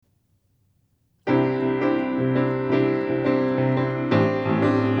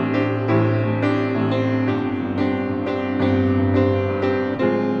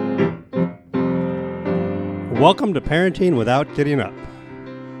Welcome to Parenting Without Getting Up,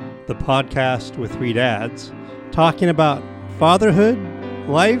 the podcast with three dads talking about fatherhood,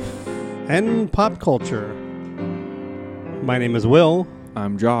 life, and pop culture. My name is Will.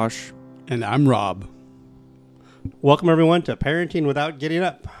 I'm Josh. And I'm Rob. Welcome, everyone, to Parenting Without Getting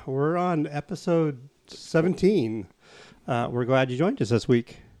Up. We're on episode 17. We're glad you joined us this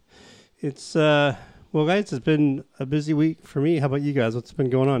week. It's, well, guys, it's been a busy week for me. How about you guys? What's been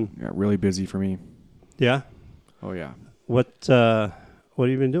going on? Yeah, really busy for me. Yeah? Oh, yeah. What have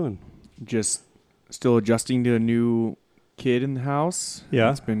you been doing? Just still adjusting to a new kid in the house.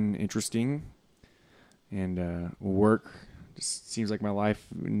 Yeah. It's been interesting. And work. Just seems like my life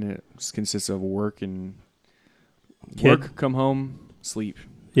just consists of work and work, come home, sleep.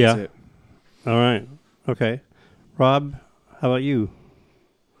 Yeah. That's it. All right. Okay. Rob, how about you?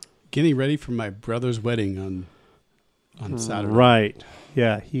 Getting ready for my brother's wedding on Saturday. Right.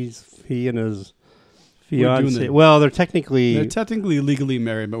 Yeah. He and his We're doing fiance. Well, they're technically legally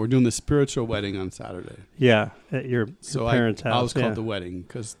married, but we're doing the spiritual wedding on Saturday. at your parents' house. I was called the wedding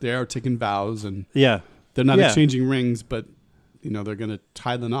because they are taking vows and yeah. they're not Yeah. exchanging rings, but they're going to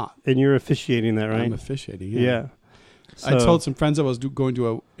tie the knot. And you're officiating that, right? I'm officiating. Yeah. I told some friends I was going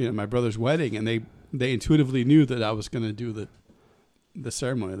to my brother's wedding, and they intuitively knew that I was going to do the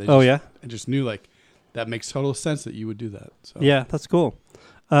ceremony. I just knew that makes total sense that you would do that. So. Yeah, that's cool.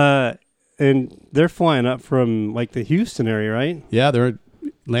 And they're flying up from the Houston area, right? Yeah, they're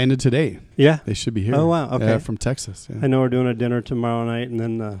landed today. Yeah. They should be here. Oh, wow. Okay. Yeah, from Texas. Yeah. I know we're doing a dinner tomorrow night and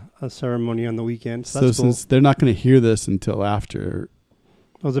then a ceremony on the weekend. So So that's cool. since they're not going to hear this until after.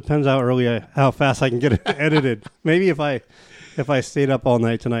 Well, it depends how fast I can get it edited. Maybe if I stayed up all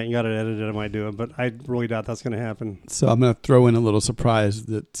night tonight and got it edited, I might do it. But I really doubt that's going to happen. So I'm going to throw in a little surprise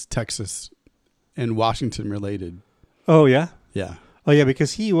that's Texas and Washington related. Oh, yeah? Yeah. Oh, yeah,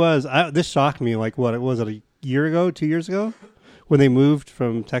 because he was... this shocked me. Was it a year ago, 2 years ago? When they moved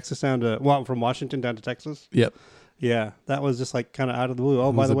from from Washington down to Texas? Yep. Yeah, that was just kind of out of the blue. Oh,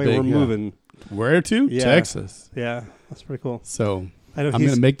 It by was the a way, big, we're moving. Where to? Yeah. Texas. Yeah, that's pretty cool. So I know I'm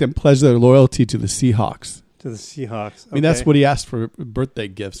going to make them pledge their loyalty to the Seahawks. to the Seahawks. I mean, that's what he asked for birthday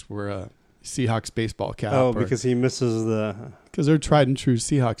gifts were a Seahawks baseball cap. Oh, because he misses the... Because they're tried and true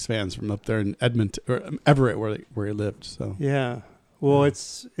Seahawks fans from up there in Edmonton or Everett where he lived. So Yeah. Well,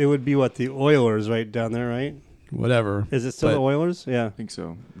 it would be the Oilers right down there, right? whatever. Is it still the Oilers? Yeah. I think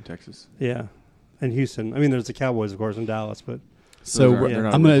so, in Texas. Yeah. And Houston. I mean, there's the Cowboys, of course, in Dallas, but... So they're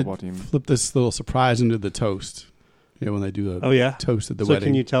not I'm a going football team. to flip this little surprise into the toast. When they do the Oh, yeah? toast at the So wedding.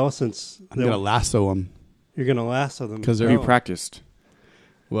 can you tell us, since I'm going to lasso them. you're going to lasso them? Because Have you practiced?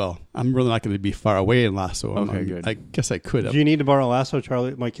 Well, I'm really not going to be far away in lasso them. Okay, good. I guess I could have. Do you need to borrow a lasso,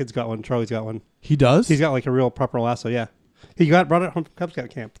 Charlie? My kid's got one. Charlie's got one. He does? He's got a real proper lasso, yeah. He brought it from Cub Scout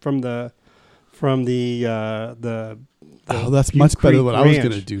camp, from the Oh, that's Butte much better than Creek what I was Ranch.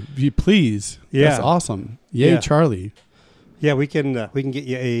 going to do. Please. Yeah. That's awesome. Yay, Yeah. Charlie. Yeah, we can get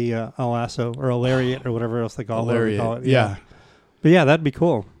you a lasso or a lariat or whatever else they call it. Yeah. But yeah, that'd be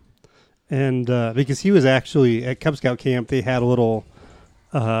cool. And because he was actually at Cub Scout camp, they had a little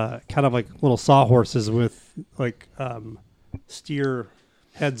kind of little sawhorses with steer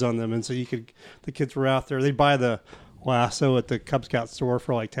heads on them, and so the kids were out there. They'd buy the lasso at the Cub Scout store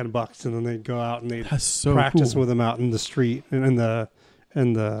for $10, and then they'd go out and they'd That's so practice cool. with them out in the street and in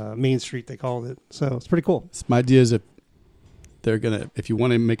the main street, they called it. So it's pretty cool. So my idea is if you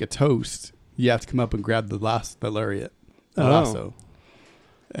want to make a toast, you have to come up and grab the lariat, the lasso,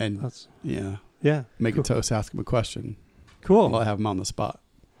 and make cool. a toast, ask him a question. Cool. While I have him on the spot.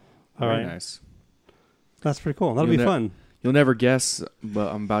 All Very right. nice. That's pretty cool. That'll be fun. You'll never guess,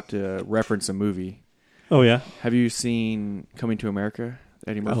 but I'm about to reference a movie. Oh, yeah? Have you seen Coming to America,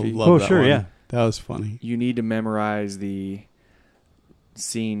 Eddie I Murphy? love that sure, one. yeah. That was funny. You need to memorize the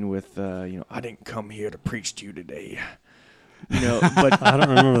scene with, I didn't come here to preach to you today. But I don't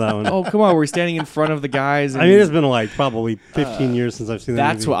remember that one. oh, come on, we're standing in front of the guys. And I mean, it's been probably 15 years since I've seen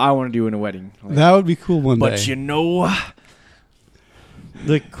that that's movie. what I want to do in a wedding. That would be cool one day. But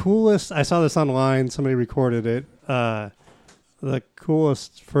The coolest, I saw this online, somebody recorded it. The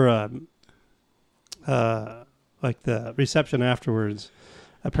coolest for the reception afterwards.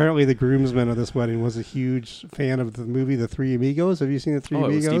 Apparently, the groomsman of this wedding was a huge fan of the movie The Three Amigos. Have you seen The Three it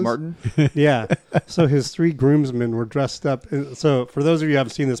was Amigos? Steve Martin? Yeah. So his three groomsmen were dressed up. So for those of you who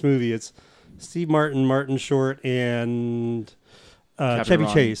haven't seen this movie, it's Steve Martin, Martin Short, and Chevy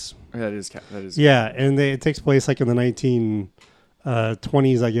Ron. Chase. That is. Yeah, and it takes place in the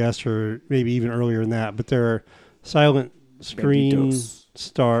 1920s, I guess, or maybe even earlier than that. But they're silent screen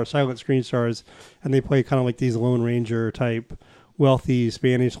stars, and they play kind of like these Lone Ranger type wealthy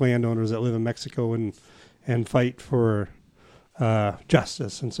Spanish landowners that live in Mexico and and fight for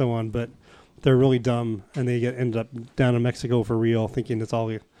justice and so on. But they're really dumb, and they end up down in Mexico for real, thinking it's all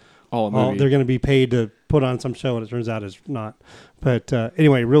they're going to be paid to put on some show, and it turns out it's not. But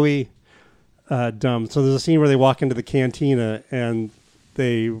anyway, really dumb. So there's a scene where they walk into the cantina, and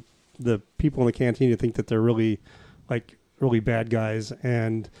the people in the cantina think that they're really bad guys,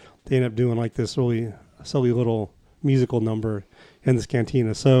 and they end up doing like this really silly little musical number in this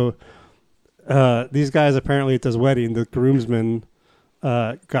cantina. So these guys apparently at this wedding, the groomsmen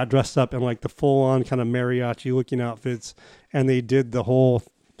got dressed up in like the full-on kind of mariachi looking outfits, and they did the whole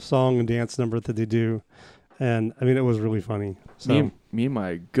song and dance number that they do. And I mean, it was really funny. So me and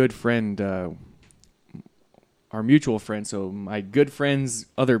my good friend, our mutual friend, so my good friend's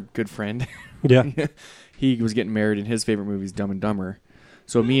other good friend, yeah, he was getting married, and his favorite movie is Dumb and Dumber.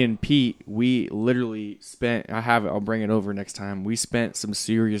 So me and Pete, we literally spent, I'll bring it over next time, we spent some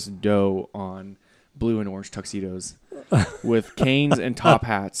serious dough on blue and orange tuxedos with canes and top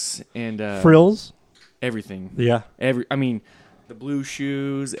hats and frills, everything. Yeah. I mean, the blue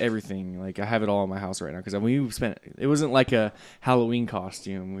shoes, everything. Like, I have it all in my house right now because we spent, it wasn't like a Halloween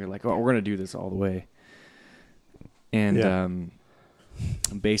costume. We were like, oh, we're going to do this all the way. And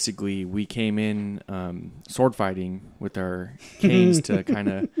basically, we came in sword fighting with our canes to kind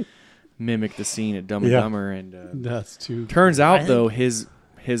of mimic the scene at Dumb and Dumber. And that's too. Turns out, though, his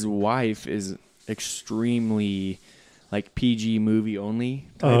wife is extremely like PG movie only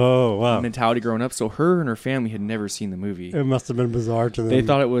type mentality growing up. So her and her family had never seen the movie. It must have been bizarre to them. They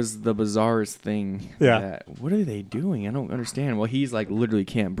thought it was the bizarrest thing. Yeah. What are they doing? I don't understand. Well, he's like literally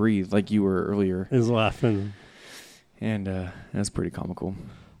can't breathe like you were earlier. He's laughing. And that's pretty comical.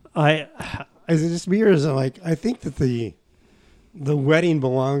 Is it just me, or is it like, I think that the wedding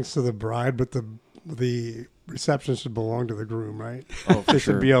belongs to the bride, but the reception should belong to the groom, right? Oh, for they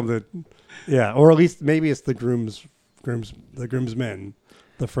sure. should be able to, or at least maybe it's the groomsmen,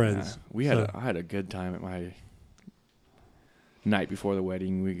 the friends. I had a good time at my night before the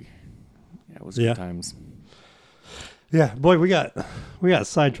wedding. It was good times. Yeah, boy, we got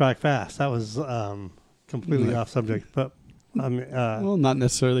sidetracked fast. That was completely off subject, but well, not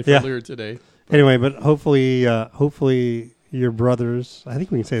necessarily for earlier today. Anyway, but hopefully your brothers, I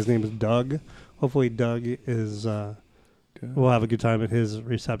think we can say his name is Doug. Hopefully Doug is will have a good time at his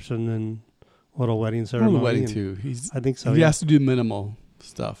reception and little wedding ceremony. The wedding too. I think so. He has to do minimal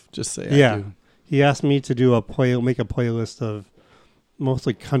stuff. Just say I do. He asked me to do make a playlist of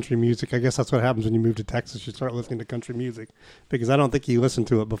mostly country music. I guess that's what happens when you move to Texas. You start listening to country music, because I don't think he listened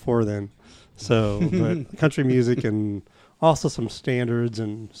to it before then. So, but country music and also some standards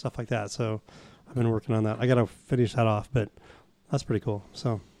and stuff like that. So I've been working on that. I got to finish that off, but that's pretty cool.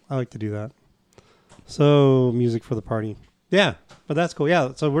 So I like to do that. So music for the party. Yeah, but that's cool.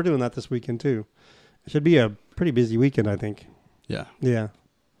 Yeah, so we're doing that this weekend too. It should be a pretty busy weekend, I think. Yeah. Yeah.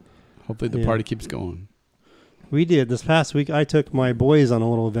 Hopefully the party keeps going. We did. This past week, I took my boys on a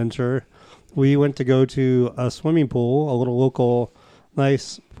little adventure. We went to go to a swimming pool, a little local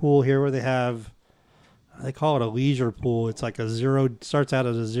nice pool here where they call it a leisure pool. It's like starts out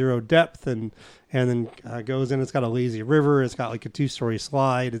at a zero depth and then goes in. It's got a lazy river. It's got like a 2-story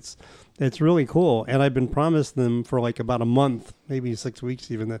slide. It's really cool. And I've been promised them for like about a month, maybe 6 weeks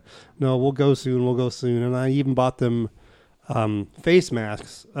even, that no, we'll go soon. And I even bought them face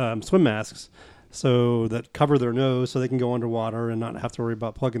masks, swim masks, so that cover their nose so they can go underwater and not have to worry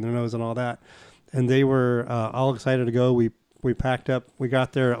about plugging their nose and all that. And they were all excited to go. We packed up. We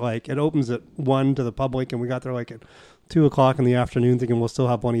got there at it opens at 1 to the public, and we got there like at 2:00 in the afternoon, thinking we'll still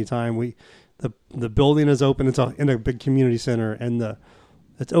have plenty of time. The building is open. It's in a big community center, and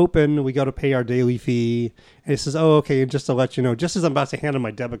it's open. We go to pay our daily fee, and it says, "Oh, okay." Just to let you know, just as I'm about to hand him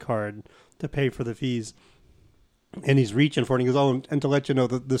my debit card to pay for the fees, and he's reaching for it, and he goes, "Oh, and to let you know,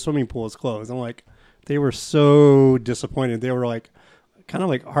 the swimming pool is closed." I'm like, they were so disappointed. They were like, kind of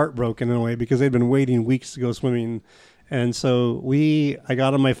like heartbroken in a way, because they'd been waiting weeks to go swimming. And so I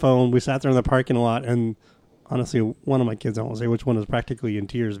got on my phone. We sat there in the parking lot, and honestly, one of my kids, I won't say which one, is practically in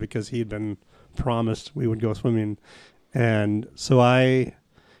tears because he had been promised we would go swimming. And so I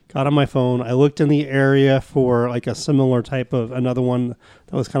got on my phone. I looked in the area for like a similar type of another one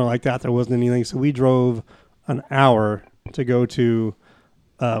that was kind of like that. There wasn't anything. So we drove an hour to go to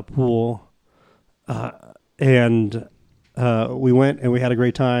a pool, and we went and we had a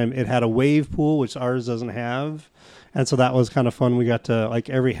great time. It had a wave pool, which ours doesn't have. And so that was kind of fun. We got to like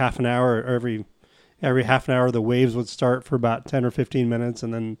every half an hour, or every half an hour, the waves would start for about 10 or 15 minutes.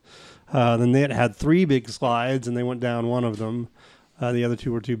 And then they had 3 big slides, and they went down one of them. The other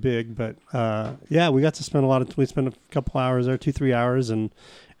 2 were too big. But we got to spend we spent a couple hours there, 2-3 hours. And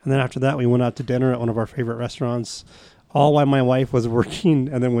And then after that, we went out to dinner at one of our favorite restaurants, all while my wife was working,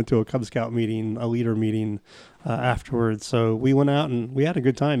 and then went to a Cub Scout meeting, a leader meeting afterwards. So we went out and we had a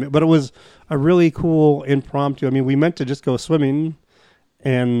good time. But it was a really cool impromptu. I mean, we meant to just go swimming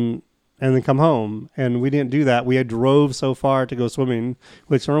and then come home, and we didn't do that. We had drove so far to go swimming,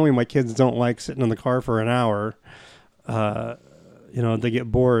 which normally my kids don't like sitting in the car for an hour. They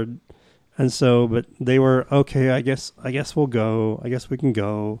get bored. And so, but they were, okay, I guess we'll go. I guess we can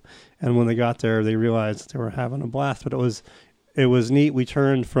go. And when they got there, they realized they were having a blast. But it was neat. We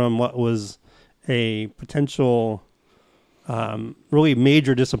turned from what was a potential really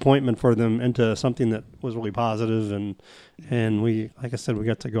major disappointment for them into something that was really positive. And we, like I said, we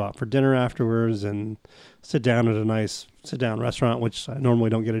got to go out for dinner afterwards and sit down at a nice sit-down restaurant, which I normally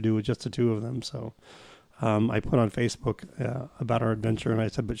don't get to do with just the two of them. So I put on Facebook about our adventure, and I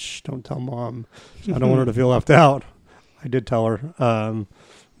said, but shh, don't tell Mom. I don't want her to feel left out. I did tell her.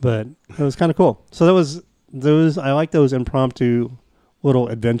 But it was kind of cool. So I like those impromptu little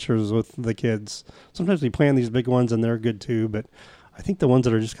adventures with the kids. Sometimes we plan these big ones, and they're good too, but I think the ones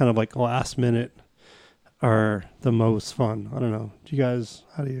that are just kind of like last minute are the most fun. I don't know.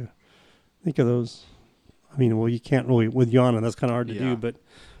 How do you think of those? I mean, well, you can't really, with Yana, that's kind of hard to do, but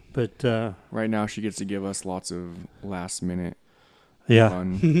right now she gets to give us lots of last minute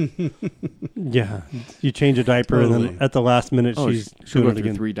fun. Yeah. You change a diaper and then at the last minute she'll go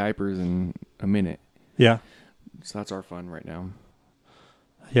through 3 diapers in a minute. Yeah. So that's our fun right now.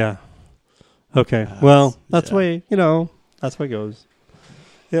 Yeah. Okay. Well, that's the way, that's the way it goes.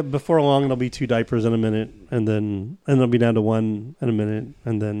 Yeah, before long it'll be 2 diapers in a minute, and it'll be down to 1 in a minute,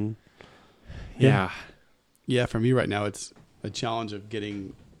 and then Yeah, for me right now it's a challenge of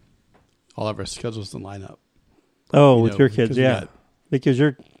getting all of our schedules to line up. Oh, with your kids, yeah. Because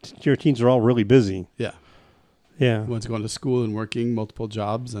your teens are all really busy. Yeah. Yeah. One's going to school and working multiple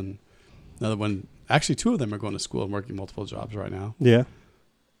jobs, and another one, actually 2 of them are going to school and working multiple jobs right now. Yeah.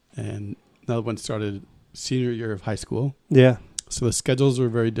 And another one started senior year of high school. Yeah. So the schedules were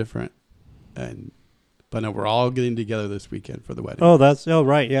very different. But no, we're all getting together this weekend for the wedding. Oh,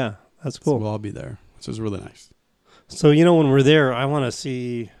 right. Yeah. That's cool. So we'll all be there, which is really nice. So, when we're there, I want to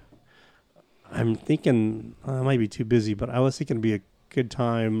see, I'm thinking, I might be too busy, but I was thinking it'd be a good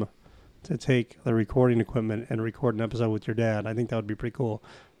time to take the recording equipment and record an episode with your dad. I think that would be pretty cool.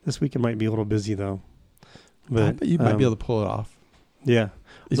 This weekend might be a little busy, though. But I bet you might be able to pull it off. Yeah.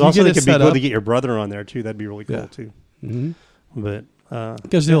 Also, it could be good to get your brother on there, too. That'd be really cool, too. Mm-hmm. But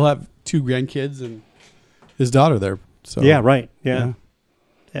because he'll have 2 grandkids and his daughter there. So yeah, right. Yeah.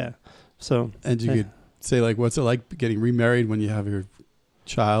 So and you could say, like, what's it like getting remarried when you have your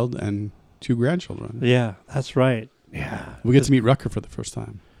child and 2 grandchildren? Yeah, that's right. Yeah. We get to meet Rucker for the first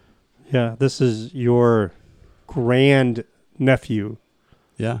time. Yeah, this is your grand nephew.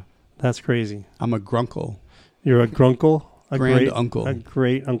 Yeah. That's crazy. I'm a grunkle. You're a grunkle? A grand uncle. A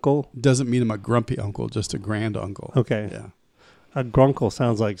great uncle? Doesn't mean I'm a grumpy uncle, just a grand uncle. Okay. Yeah. A grunkle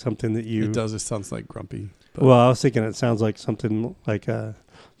sounds like something that you... It does. It sounds like grumpy. Well, I was thinking it sounds like something like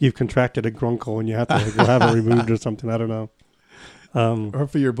you've contracted a grunkle and you have to have it removed or something. I don't know. Or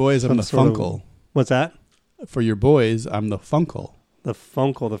for your boys, I'm the funkle. What's that? For your boys, I'm the funkle. The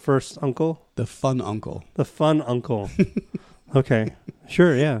funkle, the first uncle? The fun uncle. The fun uncle. Okay.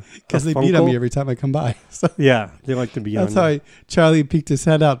 Sure, yeah. Because they beat on me every time I come by. So yeah, they like to be on you. That's how Charlie peeked his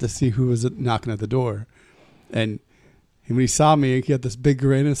head out to see who was knocking at the door. And when he saw me, he had this big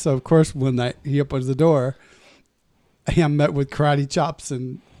grin. And so, of course, when he opens the door, I'm met with karate chops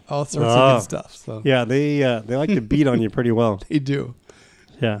and all sorts of good stuff. So yeah, they like to beat on you pretty well. They do.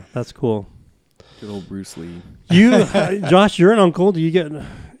 Yeah, that's cool. Good old Bruce Lee. You, Josh, you're an uncle. Do you get...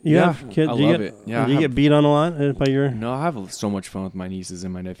 have kids? I love it. Yeah, do you get beat on a lot by your... No, I have so much fun with my nieces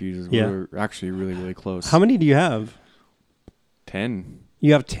and my nephews. Yeah. We're actually really, really close. How many do you have? 10.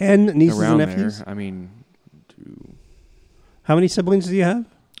 You have 10 nieces around and nephews? There. I mean, 2. How many siblings do you have?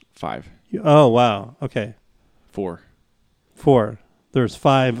 5. Oh, wow. Okay. 4. There's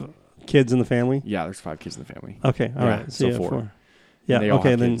 5 kids in the family? Yeah, there's 5 kids in the family. Okay, all right. So 4. Yeah, and they all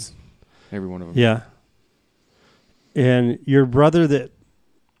okay, have then kids. Every one of them. Yeah. And your brother that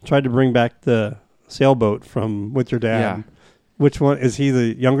tried to bring back the sailboat with your dad. Yeah. Which one is he?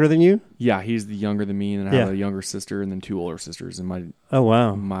 The younger than you? Yeah, he's the younger than me, and I have a younger sister, and then 2 older sisters. And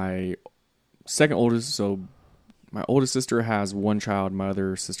my second oldest. So my oldest sister has 1 child. My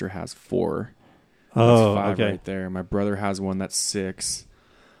other sister has 4. Oh, that's 5 okay. right there. My brother has 1 that's 6.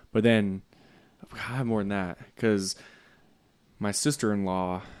 But then I have more than that because my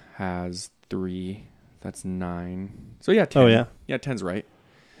sister-in-law has 3. That's 9. So yeah, 10. Oh yeah. Yeah, 10's right.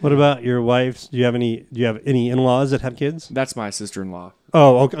 What about your wife's? Do you have any in-laws that have kids? That's my sister-in-law.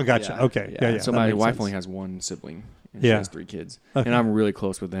 Oh, okay, gotcha. Yeah, Okay, yeah. So that my makes wife sense. only has one sibling, and she Yeah. has 3 kids, Okay. and I'm really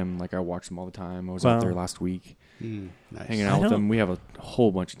close with them. Like I watch them all the time. I was Wow. out there last week, Nice. hanging I out with don't- them. We have a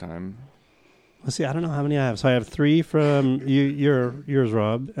whole bunch of time. Let's see. I don't know how many I have. So I have 3 from yours,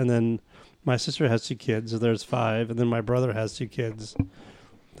 Rob, and then my sister has 2 kids. So there's 5, and then my brother has 2 kids.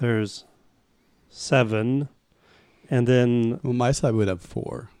 There's 7, and then Well, my side would have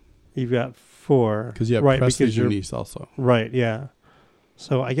 4 you've got 4 because you have right Preston because you're niece also. right. Yeah.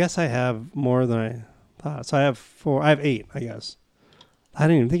 So I guess I have more than I thought. So I have 4. I have 8. I guess. I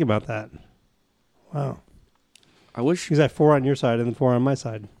didn't even think about that. Wow. I wish Because I have 4 on your side and then 4 on my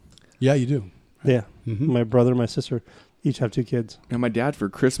side. Yeah, you do. Yeah. Mm-hmm. My brother and my sister each have 2 kids. And my dad for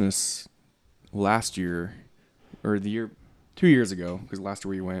Christmas last year, or 2 years ago, because last year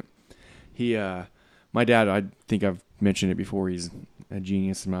we went, my dad, I think I've mentioned it before, he's a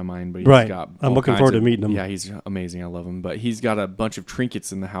genius in my mind, but he's Right. got I'm all looking kinds forward to of- meeting him. Yeah, he's amazing. I love him. But he's got a bunch of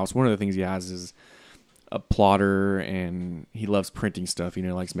trinkets in the house. One of the things he has is a plotter, and he loves printing stuff. He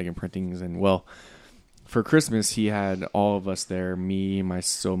likes making printings. And, well, for Christmas, he had all of us there, me and my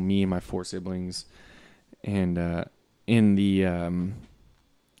 4 siblings, and he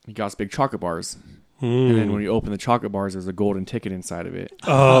got us big chocolate bars. And then when you open the chocolate bars, there's a golden ticket inside of it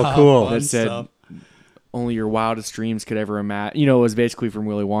Oh, cool. Fun that said, stuff. only your wildest dreams could ever imagine. It was basically from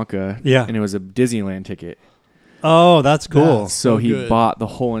Willy Wonka. Yeah. And it was a Disneyland ticket. Oh, that's cool. That's So so he good. bought the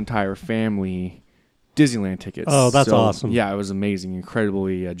whole entire family Disneyland tickets. Oh, that's So, awesome. Yeah, it was amazing.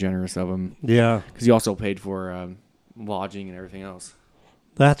 Incredibly generous of him. Yeah. Because he also paid for lodging and everything else.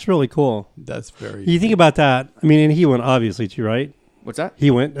 That's really cool. That's very. You think about that. I mean, and he went obviously too, right? What's that? He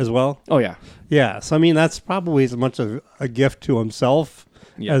went as well. Oh, yeah. Yeah. So, I mean, that's probably as much of a gift to himself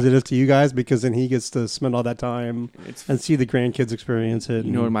Yeah. as it is to you guys because then he gets to spend all that time It's and see the grandkids experience it.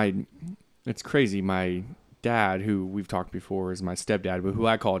 it's crazy. My dad, who we've talked before, is my stepdad, but who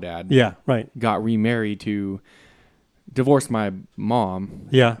I call dad, Yeah. Right. got remarried to divorce my mom.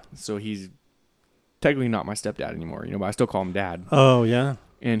 Yeah. So he's technically not my stepdad anymore, but I still call him dad. Oh, yeah.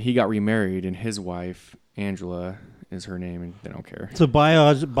 And he got remarried, and his wife, Angela, is her name, and they don't care. So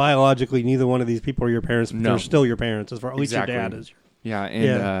biologically, neither one of these people are your parents, but No. they're still your parents, as far at least Exactly. your dad is. Yeah, and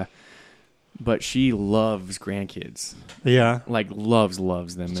Yeah. but she loves grandkids, Yeah. like loves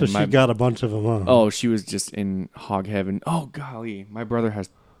them. So And she got a bunch of them. Huh? oh, she was just in hog heaven. Oh golly, my brother has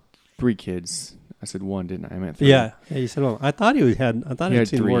 3 kids. I said 1, didn't I? I meant 3. Yeah. Yeah. You said, well, I thought he had. I thought He he'd had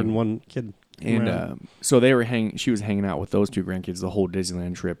seen 3. more than one kid. And around. so she was hanging out with those 2 grandkids the whole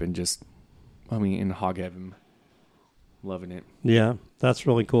Disneyland trip, and just, in hog heaven, loving it. Yeah, that's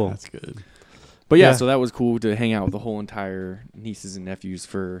really cool. That's good. But yeah, Yeah. so that was cool to hang out with the whole entire nieces and nephews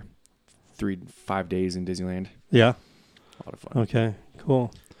for 5 days in Disneyland. Yeah. A lot of fun. Okay.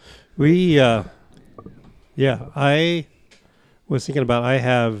 Cool. We. I was thinking about. I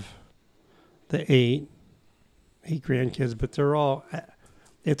have the 8 grandkids, but they're all.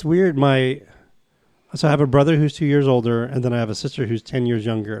 It's weird. So I have a brother who's 2 years older, and then I have a sister who's 10 years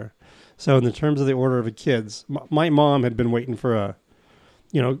younger. So in the terms of the order of the kids, my mom had been waiting for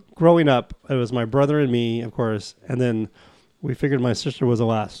growing up, it was my brother and me, of course, and then we figured my sister was a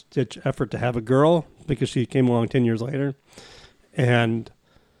last-ditch effort to have a girl because she came along 10 years later. And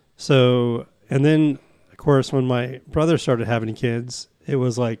then, of course, when my brother started having kids, it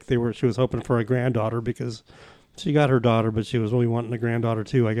was like she was hoping for a granddaughter because she got her daughter, but she was really wanting a granddaughter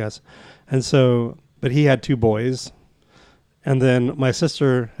too, I guess. And so, but he had 2 boys. And then my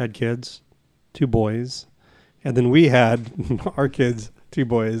sister had kids, 2 boys. And then we had our kids, 2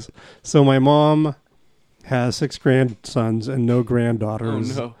 boys. So my mom has 6 grandsons and no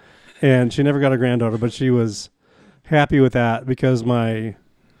granddaughters. Oh no. And she never got a granddaughter, but she was happy with that because my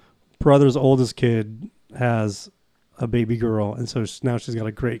brother's oldest kid has a baby girl. And so now she's got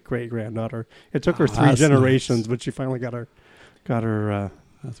a great-great-granddaughter. It took her 3 that's generations, nice. but she finally got her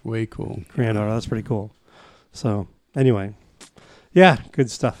That's way cool. granddaughter. That's pretty cool. So anyway, yeah, good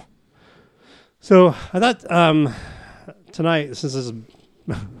stuff. So I thought tonight, since this is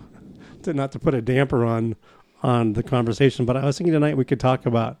not to put a damper on the conversation, but I was thinking tonight we could talk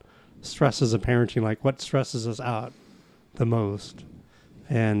about stresses of parenting, like what stresses us out the most.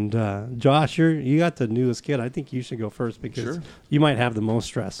 And Josh, you got the newest kid. I think you should go first because Sure. you might have the most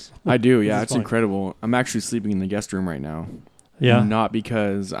stress. I do, yeah. This is It's fine. incredible. I'm actually sleeping in the guest room right now. Yeah. Not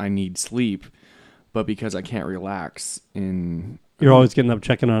because I need sleep, but because I can't relax. And You're always getting up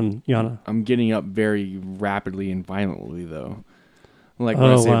checking on Yana. I'm getting up very rapidly and violently, though. Like when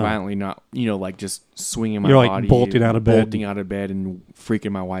Oh, I say wow. violently, not like just swinging my You're like body, bolting out of bed. bolting out of bed, and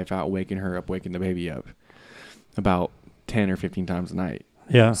freaking my wife out, waking her up, waking the baby up, about 10 or 15 times a night.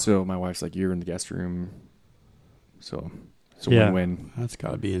 Yeah. So my wife's like, "You're in the guest room." So It's a win-win. That's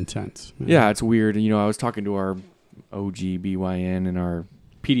got to be intense. Yeah, it's weird. You know, I was talking to our OGBYN and our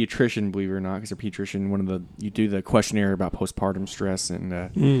pediatrician, believe it or not, because our pediatrician, you do the questionnaire about postpartum stress,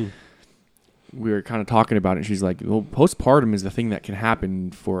 and we were kind of talking about it. And she's like, well, postpartum is the thing that can happen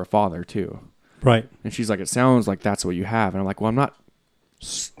for a father too. Right. And she's like, it sounds like that's what you have. And I'm like, well, I'm not,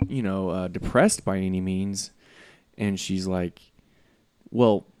 depressed by any means. And she's like,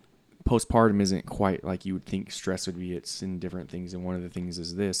 well, postpartum isn't quite like you would think stress would be. It's in different things. And one of the things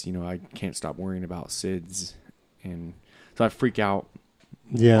is this, I can't stop worrying about SIDS. And so I freak out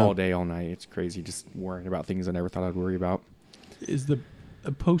all day, all night. It's crazy just worrying about things I never thought I'd worry about. Is the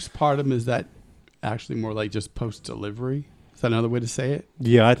postpartum, is that actually more like just post-delivery? Is that another way to say it?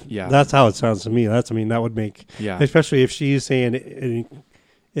 Yeah. That's how it sounds to me. That would make, especially if she's saying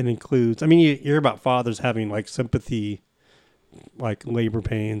it includes, you hear about fathers having like sympathy, like labor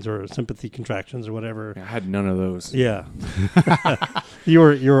pains or sympathy contractions or whatever. I had none of those. Yeah. You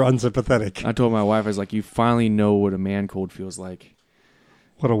were unsympathetic. I told my wife, I was like, you finally know what a man cold feels like.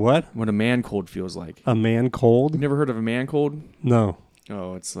 What a what? What a man cold feels like. A man cold? You never heard of a man cold? No.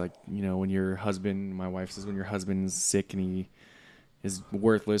 Oh, it's like, when your husband, my wife says, when your husband's sick and he is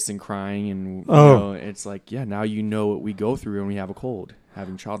worthless and crying and, it's like, now you know what we go through when we have a cold,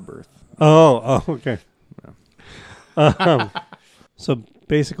 having childbirth. Oh, okay. Yeah. So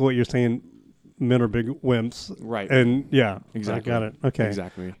basically what you're saying, men are big wimps. Right. And exactly. I got it. Okay.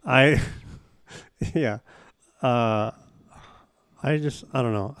 Exactly. I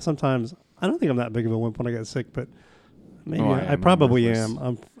don't know. Sometimes I don't think I'm that big of a wimp when I get sick, but maybe I probably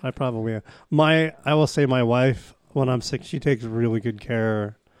am. I probably am. I will say my wife, when I'm sick, she takes really good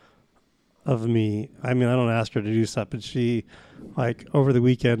care of me. I don't ask her to do stuff, but she, like over the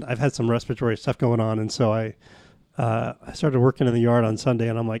weekend, I've had some respiratory stuff going on, and so I started working in the yard on Sunday,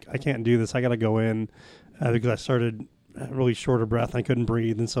 and I'm like, I can't do this. I got to go in because I started really short of breath. And I couldn't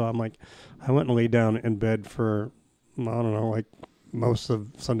breathe, and so I'm like, I went and laid down in bed for, I don't know, like most of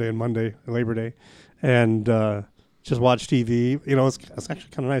Sunday and Monday, Labor Day, and just watch TV. It's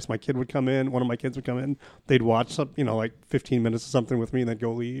actually kind of nice. My kid would come in. One of my kids would come in. They'd watch some, like 15 minutes or something with me, and they'd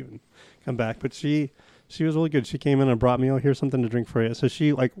go leave and come back. But she was really good. She came in and brought me, here's something to drink for you. So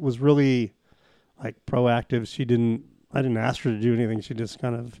she was really proactive. I didn't ask her to do anything. She just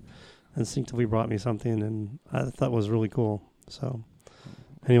kind of instinctively brought me something, and I thought it was really cool. So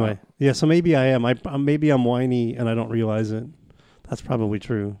anyway, so maybe I am. Maybe I'm whiny and I don't realize it. That's probably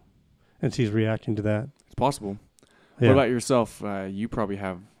true. And she's reacting to that. It's possible. Yeah. What about yourself? You probably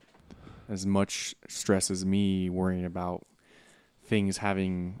have as much stress as me worrying about things,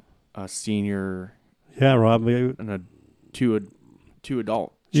 having a senior. Yeah, Rob. And two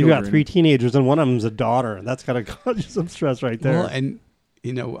adult. You got 3 teenagers, and one of them's a daughter. That's got to cause you some stress right there. Well, and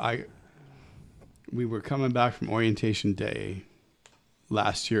we were coming back from orientation day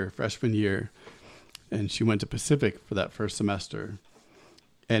last year, freshman year, and she went to Pacific for that first semester,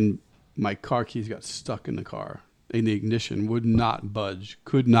 and my car keys got stuck in the car. In the ignition, would not budge,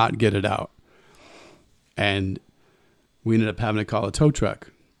 could not get it out, and we ended up having to call a tow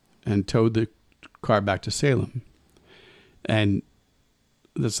truck and towed the car back to Salem, and.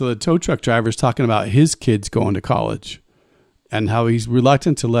 So the tow truck driver is talking about his kids going to college and how he's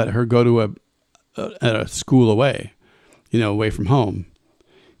reluctant to let her go to a school away, away from home.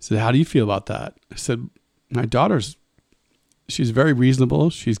 He said, how do you feel about that? I said, my she's very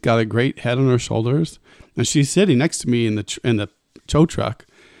reasonable. She's got a great head on her shoulders, and she's sitting next to me in the tow truck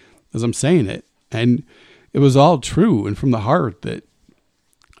as I'm saying it. And it was all true and from the heart that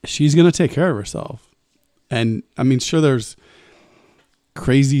she's going to take care of herself. And sure, there's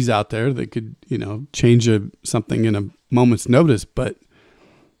crazies out there that could, change something in a moment's notice. But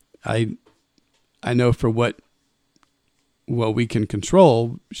I know for what we can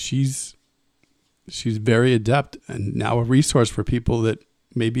control, she's very adept and now a resource for people that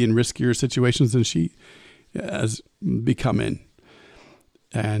may be in riskier situations than she has become in.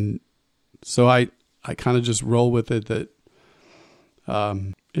 And so I kind of just roll with it that,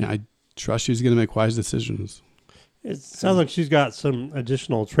 I trust she's going to make wise decisions. It sounds like she's got some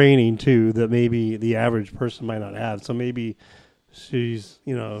additional training too that maybe the average person might not have. So maybe she's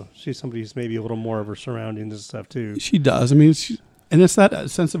somebody who's maybe a little more of her surroundings and stuff too. She does. And it's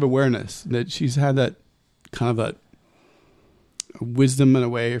that sense of awareness that she's had, that kind of a wisdom in a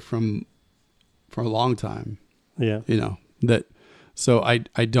way for a long time. Yeah. That. So I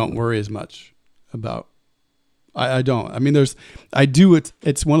don't worry as much about. I don't. I do.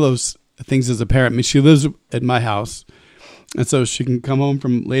 It's one of those things as a parent. She lives at my house, and so she can come home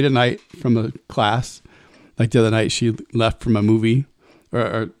from late at night from a class. Like the other night, she left from a movie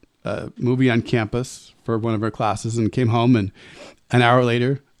or a movie on campus for one of her classes and came home, and an hour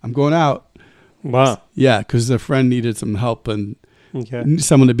later, I'm going out. Wow. Yeah, because a friend needed some help and Okay.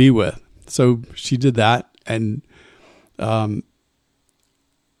 someone to be with. So she did that, and I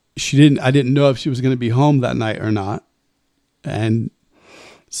didn't know if she was going to be home that night or not. And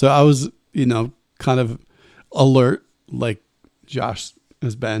so I was, kind of alert, like Josh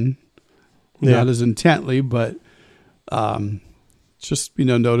has been, not as intently, but just,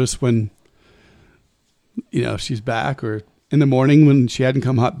 notice when, she's back, or in the morning when she hadn't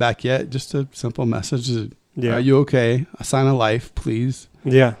come back yet, just a simple message. Are you okay? A sign of life, please.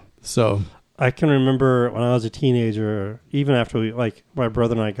 Yeah. So I can remember when I was a teenager, even after my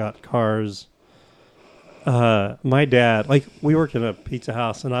brother and I got cars, my dad, we worked in a pizza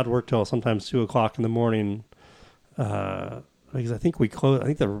house, and I'd work till sometimes 2:00 in the morning, because I think we closed.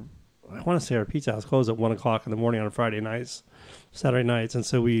 I want to say our pizza house closed at 1:00 in the morning on Friday nights, Saturday nights, and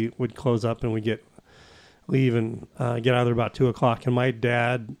so we would close up and we'd leave and get out of there about 2:00. And my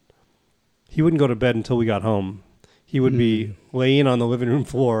dad, he wouldn't go to bed until we got home. He would be laying on the living room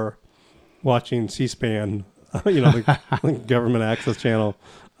floor watching C-SPAN, the government access channel,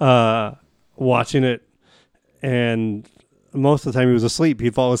 watching it. And most of the time he was asleep.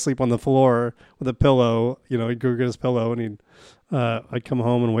 He'd fall asleep on the floor with a pillow. He'd go get his pillow, and I'd come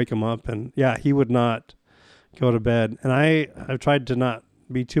home and wake him up. And he would not go to bed. And I've tried to not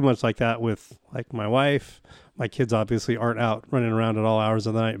be too much like that with my wife. My kids obviously aren't out running around at all hours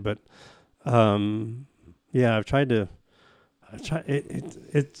of the night, but I've tried to.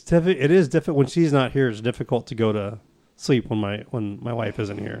 It is difficult when she's not here. It's difficult to go to sleep when my wife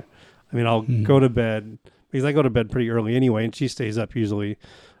isn't here. I mean, I'll go to bed because I go to bed pretty early anyway, and she stays up usually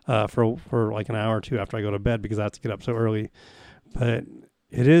for an hour or two after I go to bed because I have to get up so early. But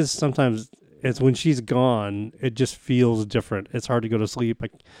it is sometimes it's when she's gone, it just feels different. It's hard to go to sleep.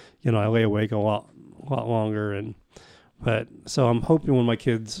 I lay awake a lot longer, so I'm hoping when my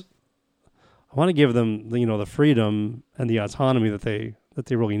kids, I want to give them the freedom and the autonomy that they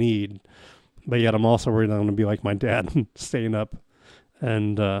really need, but yet I'm also worried I'm going to be like my dad, staying up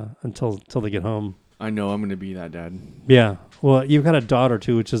and until they get home. I know I'm going to be that dad. Yeah. Well, you've got a daughter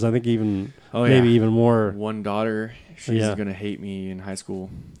too, which is I think even even more. One daughter. She's going to hate me in high school.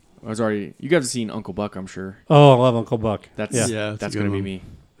 You guys have seen Uncle Buck, I'm sure. Oh, I love Uncle Buck. That's going to be me.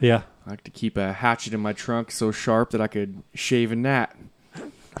 Yeah. I like to keep a hatchet in my trunk so sharp that I could shave a gnat.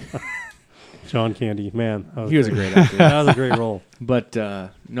 John Candy, man. He was a great actor. That was a great role. But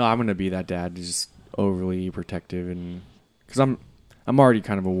no, I'm going to be that dad, just overly protective, and because I'm already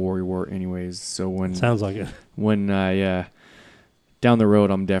kind of a worrywart anyways. So when sounds like it. When down the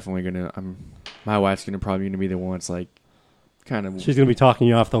road, I'm definitely my wife's probably gonna be the one that's kind of. She's gonna be talking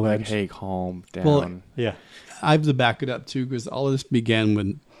you off the ledge. Hey, calm down. Well, yeah. I have to back it up too, because all of this began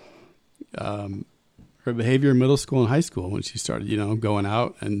when her behavior in middle school and high school, when she started, going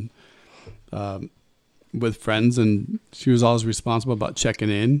out and with friends, and she was always responsible about checking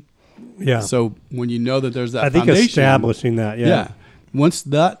in. Yeah. So when you know that there's that, I think foundation, establishing that. Yeah. Once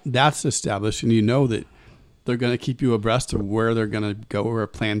that's established, and that they're going to keep you abreast of where they're going to go, where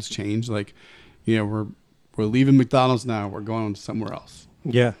plans change. We're leaving McDonald's now. We're going somewhere else.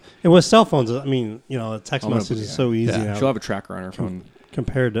 Yeah. And with cell phones, I mean, text message is so easy now. She'll have a tracker on her phone.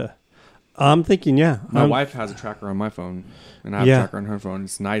 Compared to, I'm thinking, My wife has a tracker on my phone, and I have a tracker on her phone.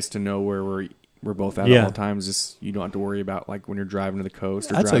 It's nice to know where we're both at all times. Just you don't have to worry about when you're driving to the coast.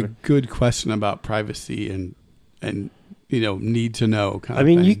 That's a good question about privacy and need to know kind of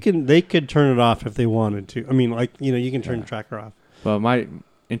thing. They could turn it off if they wanted to. I mean, you can turn the tracker off. But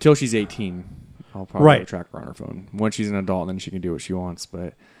until she's 18, I'll probably have a tracker on her phone. Once she's an adult, then she can do what she wants.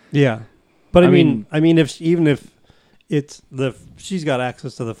 But yeah, but I mean, if it's she's got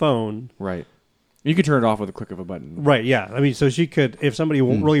access to the phone, right? You could turn it off with a click of a button, right? Yeah, I mean, so she could, if somebody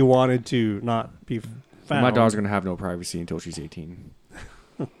really wanted to not be found. My daughter's gonna have no privacy until she's 18.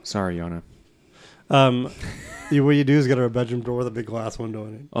 Sorry, Yana. What you do is get her a bedroom door with a big glass window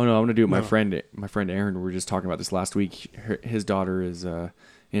in it. Oh no, I'm gonna do it. My friend Aaron. We were just talking about this last week. His daughter is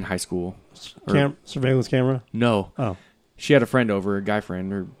in high school. Surveillance camera? No. Oh. She had a friend over, a guy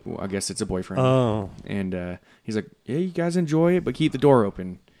friend, or I guess it's a boyfriend. Oh. And he's like, "Yeah, you guys enjoy it, but keep the door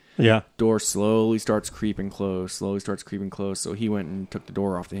open." Yeah. Door slowly starts creeping close. So he went and took the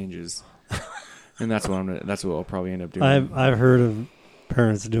door off the hinges. And that's what I'll probably end up doing. I've heard of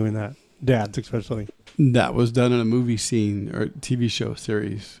parents doing that. Dads especially. That was done in a movie scene or TV show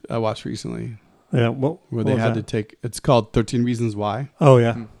series I watched recently. Yeah, where they had to take. It's called 13 Reasons Why. Oh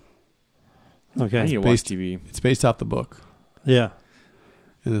yeah. Okay. I need to watch TV. It's based off the book. Yeah.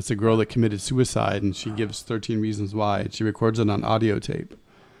 And it's a girl that committed suicide, and she gives 13 reasons why. And she records it on audio tape.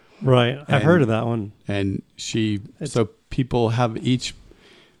 Right. I've heard of that one. And so people have each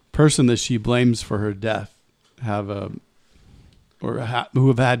person that she blames for her death who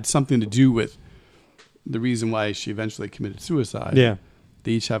have had something to do with the reason why she eventually committed suicide. Yeah.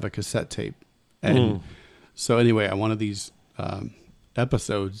 They each have a cassette tape. And so anyway, on one of these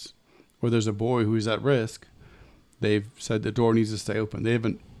episodes where there's a boy who's at risk, they've said the door needs to stay open. They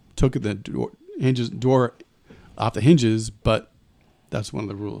haven't took the door off the hinges, but that's one of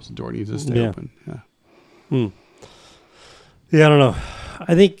the rules. The door needs to stay open. Yeah. Yeah, I don't know.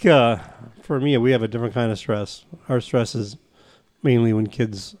 I think for me, we have a different kind of stress. Our stress is mainly when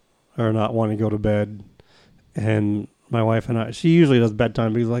kids are not wanting to go to bed. And my wife and I, she usually does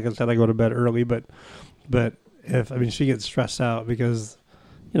bedtime because, like I said, I go to bed early. But she gets stressed out because,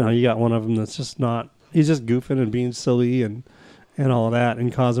 you got one of them that's just not. He's just goofing and being silly and all of that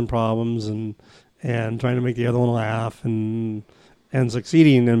and causing problems and trying to make the other one laugh and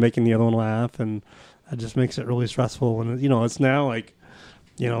succeeding in making the other one laugh, and that just makes it really stressful. And it's now like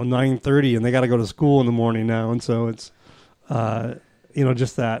 9:30 and they got to go to school in the morning now, and so it's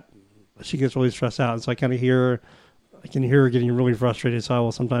just that she gets really stressed out. And so I can hear her getting really frustrated. So I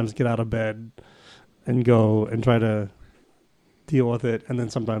will sometimes get out of bed and go and try to deal with it, and then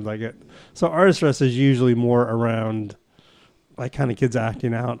sometimes so our stress is usually more around like kind of kids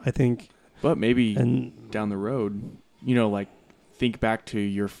acting out, I think. But maybe down the road, like think back to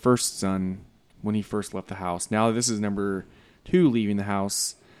your first son when he first left the house. Now this is number 2 leaving the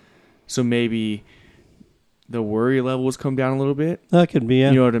house, so maybe the worry levels come down a little bit. That could be,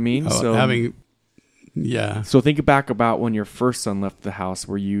 yeah. You know what I mean? Yeah. So think back about when your first son left the house.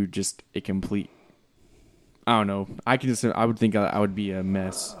 Were you just a complete? I don't know. I would think I would be a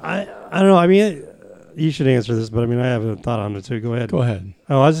mess. I don't know. I mean, you should answer this, but I have a thought on it too. Go ahead. Go ahead.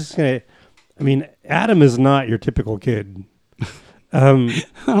 Oh, I was just gonna. Adam is not your typical kid. I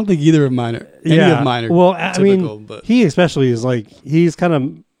don't think either of mine are. Any of mine are. Well, typical, but he especially is like he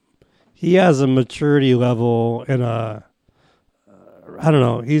has a maturity level and I don't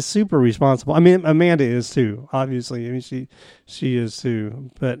know. He's super responsible. Amanda is too. Obviously, she is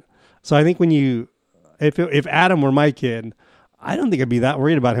too. But so I think if Adam were my kid, I don't think I'd be that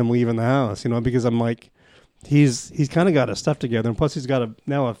worried about him leaving the house. Because I'm like, he's kind of got his stuff together, and plus he's got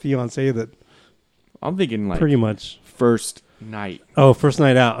now a fiance that. I'm thinking like pretty much first night. Oh, first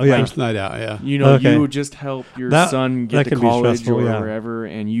night out. Oh, yeah. First night out, yeah. You just help your son get to college or wherever,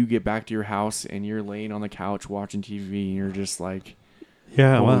 and you get back to your house and you're laying on the couch watching TV and you're just like,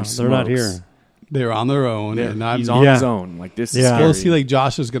 yeah, wow, they're not here. They're on their own. He's on his own. Like this is scary. Well, see, like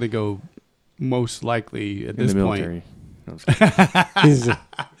Josh is going to go most likely at this point. No,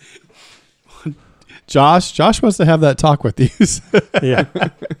 Josh wants to have that talk with you. Yeah.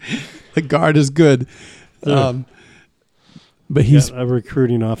 The guard is good. But he's a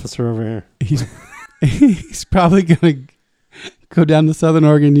recruiting officer over here. He's probably going to go down to Southern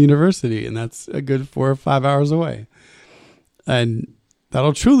Oregon University, and that's a good 4 or 5 hours away. And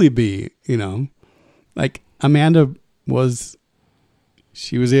that'll truly be, like Amanda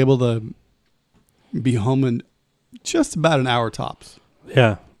she was able to be home in just about an hour tops.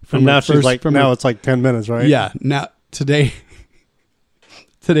 Yeah. Now it's like 10 minutes, right? Yeah. Now today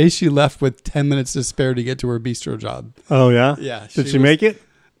she left with 10 minutes to spare to get to her bistro job. Oh yeah? Yeah. Did she make it?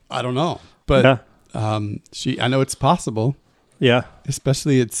 I don't know. But I know it's possible. Yeah.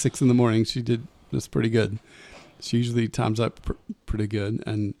 Especially at 6 a.m. She did this pretty good. She usually times up pretty good.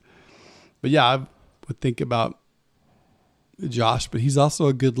 But yeah, I would think about Josh, but he's also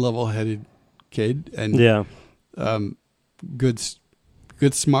a good level-headed kid and good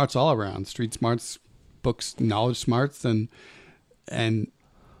smarts all around, street smarts, books, knowledge smarts, and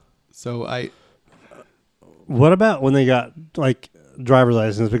so What about when they got like driver's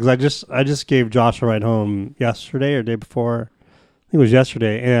license? Because I just gave Josh a ride home yesterday or day before. I think it was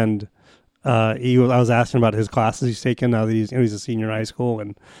yesterday, and I was asking about his classes he's taken now that he's a senior in high school,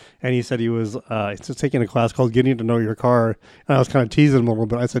 and he said he was just taking a class called Getting to Know Your Car, and I was kind of teasing him a little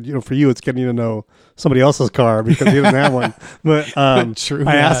bit. I said, for you, it's getting to know somebody else's car because he doesn't have one. But True.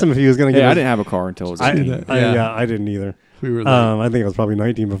 I asked him if he was going to get. I didn't have a car until I was 18. I didn't either. We were. I think I was probably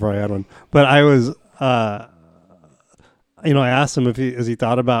 19 before I had one. But I was. I asked him if he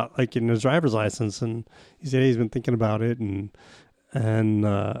thought about like getting his driver's license, and he said he's been thinking about it,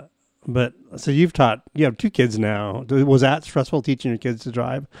 but so you have 2 kids now. Was that stressful teaching your kids to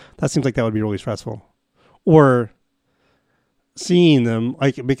drive? That seems like that would be really stressful. Or seeing them,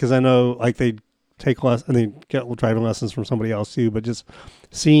 like, because I know like they take and they get driving lessons from somebody else too, but just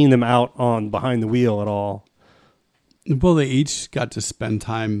seeing them out behind the wheel at all. Well, they each got to spend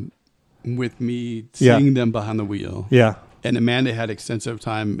time with me seeing them behind the wheel. Yeah. and Amanda had extensive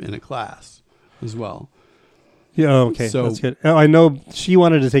time in a class as well. Yeah, okay, so, that's good. I know she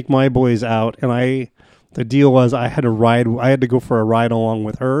wanted to take my boys out, and the deal was I had to go for a ride along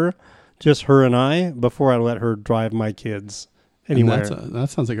with her, just her and I, before I let her drive my kids anywhere. That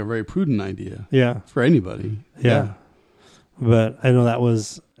sounds like a very prudent idea. Yeah. For anybody. Yeah. But I know that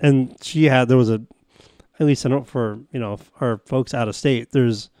was, and there was at least I know for, our folks out of state,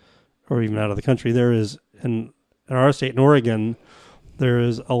 or even out of the country, there is, in our state in Oregon, there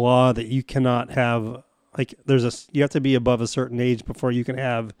is a law that you cannot have, like, you have to be above a certain age before you can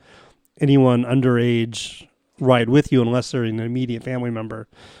have anyone underage ride with you unless they're an immediate family member.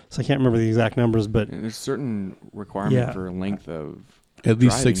 So I can't remember the exact numbers, but there's certain requirement for length of at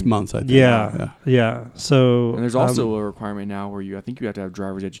least driving. 6 months, I think. Yeah. So and there's also a requirement now where I think you have to have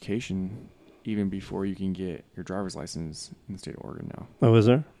driver's education even before you can get your driver's license in the state of Oregon now. Oh, is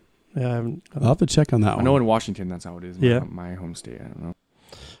there? Yeah, I'll have to check on that one. I know in Washington that's how it is. Yeah. My home state. I don't know.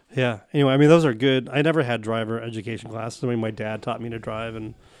 Yeah. Anyway, I mean, those are good. I never had driver education classes. I mean, my dad taught me to drive,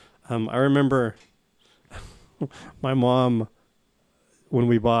 and I remember my mom, I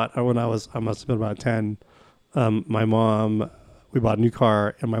must have been about 10, we bought a new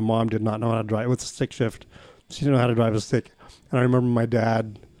car, and my mom did not know how to drive. It was a stick shift. She didn't know how to drive a stick. And I remember my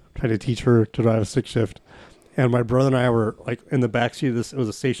dad trying to teach her to drive a stick shift. And my brother and I were like in the back seat of this. It was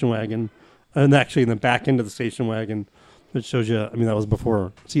a station wagon, and actually in the back end of the station wagon, which shows you. I mean, that was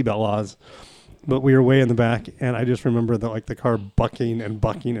before seatbelt laws, but we were way in the back, and I just remember the car bucking and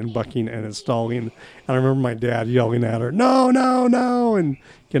it's stalling. And I remember my dad yelling at her, "No, no, no!" and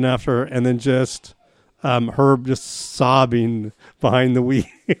getting after her, and then just her just sobbing behind the wheel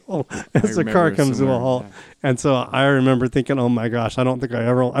as the car comes to a halt. Yeah. And so I remember thinking, "Oh my gosh, I don't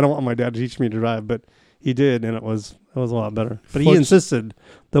want my dad to teach me to drive," but he did, and it was a lot better. But he insisted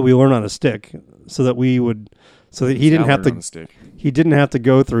that we learn on a stick, so that he didn't have to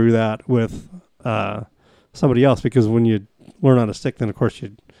go through that with somebody else. Because when you learn on a stick, then of course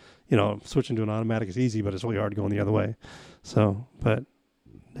switching to an automatic is easy, but it's really hard going the other way. So, but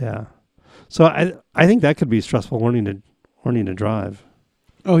yeah, so I think that could be stressful learning to drive.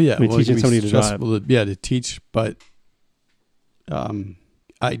 Oh yeah, teaching somebody to drive. To teach, but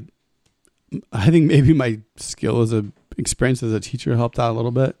I think maybe my skill as experience as a teacher helped out a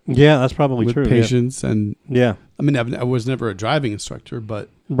little bit. Yeah, that's probably with true. Patience and yeah. I mean, I was never a driving instructor, but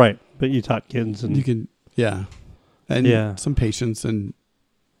right. But you taught kids, and you can, and some patience, and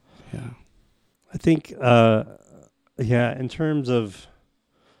I think, in terms of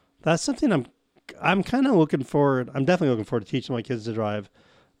that's something I'm kind of looking forward. I'm definitely looking forward to teaching my kids to drive,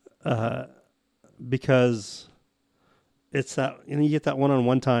 because it's that, you get that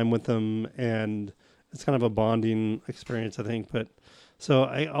one-on-one time with them, and it's kind of a bonding experience, I think. But so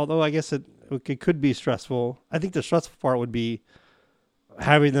although I guess it could be stressful, I think the stressful part would be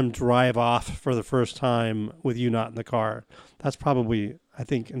having them drive off for the first time with you not in the car. That's probably, I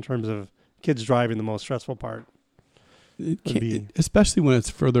think, in terms of kids driving, the most stressful part. Especially when it's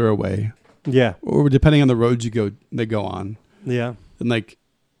further away. Yeah. Or depending on the roads they go on. Yeah. And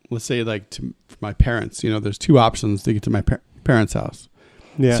let's say for my parents, there's two options to get to my parents' house.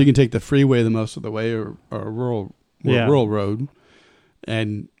 Yeah. So you can take the freeway the most of the way, or a rural road,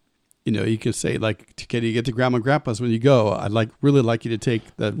 and you can say can you get to Grandma and Grandpa's when you go? I'd really like you to take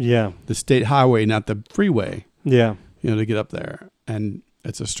the state highway, not the freeway. Yeah. To get up there, and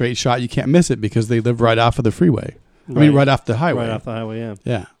it's a straight shot. You can't miss it because they live right off of the freeway. Right. I mean, right off the highway. Right off the highway. Yeah.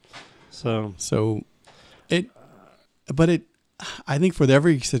 Yeah. So I think for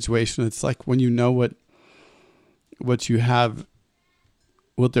every situation, it's like when you know what you have,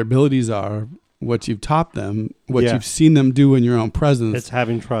 what their abilities are, what you've taught them, what you've seen them do in your own presence. It's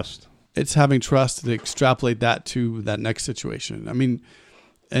having trust. It's having trust to extrapolate that to that next situation. I mean,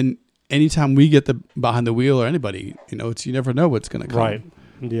 and anytime we get behind the wheel, or anybody, you never know what's going to come. Right.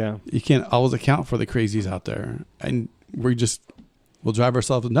 Yeah. You can't always account for the crazies out there, and we'll drive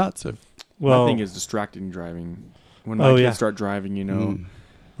ourselves nuts. My thing is distracting driving. When my kids start driving, right.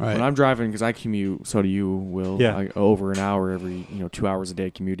 When I'm driving, because I commute, so do you, Will. Yeah. Over an hour every 2 hours a day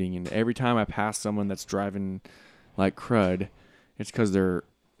commuting, and every time I pass someone that's driving like crud, it's because they're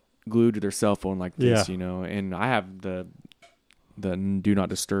glued to their cell phone like this, And I have the do not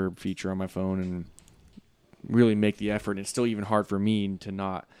disturb feature on my phone, and really make the effort. And it's still even hard for me to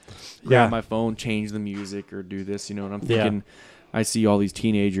not grab my phone, change the music, or do this, And I'm thinking. I see all these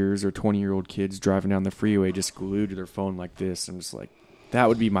teenagers or 20-year-old kids driving down the freeway just glued to their phone like this. I'm just like, that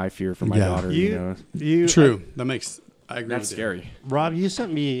would be my fear for my daughter. True. I agree. That's scary. Rob, you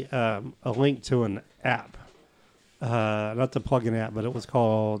sent me a link to an app. Not to plug an app, but it was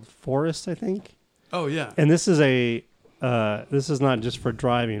called Forest, I think. Oh, yeah. And this is this is not just for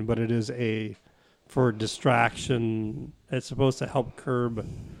driving, but it is for distraction. It's supposed to help curb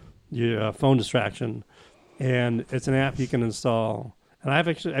your phone distraction, and it's an app you can install. And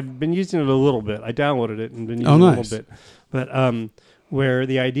I've been using it a little bit. I downloaded it and been using it a little bit, but where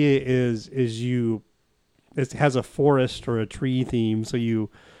the idea is it has a forest or a tree theme. So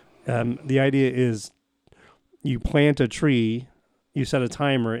the idea is you plant a tree, you set a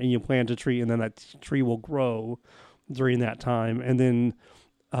timer, and you plant a tree, and then that tree will grow during that time, and then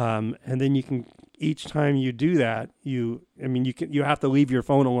you can, each time you do that, you have to leave your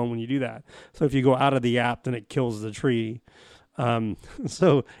phone alone when you do that. So if you go out of the app, then it kills the tree. And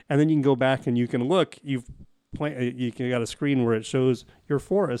then you can go back and you can look. You got a screen where it shows your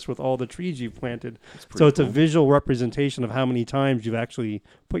forest with all the trees you've planted. So it's a visual representation of how many times you've actually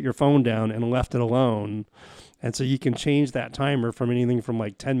put your phone down and left it alone. And so you can change that timer from anything from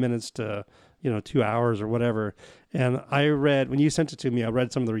like 10 minutes to 2 hours or whatever. And I read, when you sent it to me, I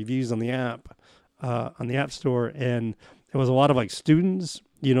read some of the reviews on the app store, and it was a lot of like students,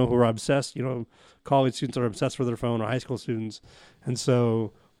 who are obsessed, college students are obsessed with their phone, or high school students. And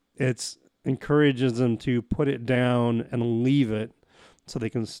so it encourages them to put it down and leave it so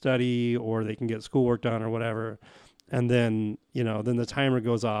they can study or they can get schoolwork done or whatever. And then, then the timer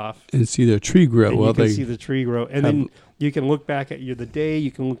goes off. And see their tree grow. And you can see the tree grow. And then you can look back at the day,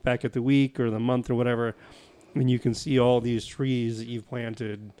 you can look back at the week or the month or whatever, and you can see all these trees that you've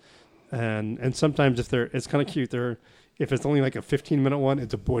planted. And sometimes it's kind of cute. If it's only like a 15-minute one,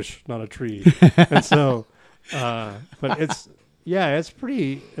 it's a bush, not a tree. And so, but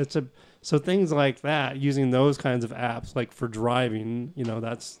so things like that, using those kinds of apps, like for driving, I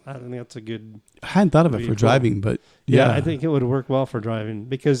think that's a good. I hadn't thought of it for driving, but yeah, I think it would work well for driving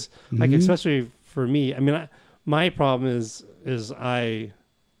because, like, especially for me, my problem is I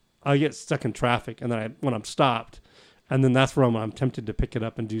get stuck in traffic, and then when I'm stopped. And then that's where I'm tempted to pick it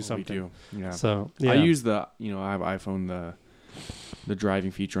up and do something. We do, yeah. So I use I have iPhone, the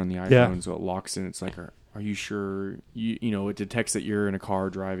driving feature on the iPhone, so it locks in. It's like, are you sure? It detects that you're in a car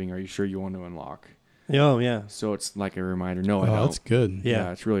driving. Are you sure you want to unlock? Oh, yeah. So it's like a reminder. No, I don't. That's good.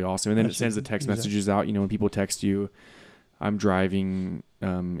 Yeah, it's really awesome. And then it sends the text messages out. When people text you, I'm driving.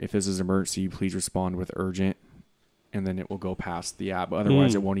 If this is an emergency, please respond with urgent. And then it will go past the app.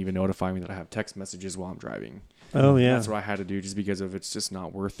 Otherwise, it won't even notify me that I have text messages while I'm driving. Oh, yeah. That's what I had to do just because it's just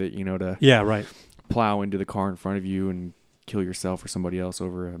not worth it, to plow into the car in front of you and kill yourself or somebody else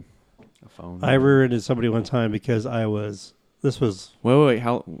over a phone. I rear-ended somebody one time because Wait,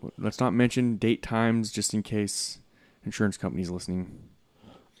 let's not mention date times just in case insurance company's listening.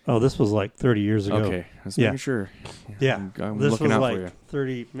 Oh, this was like 30 years ago. Okay, let's making sure. Yeah. I'm this looking was out like for you.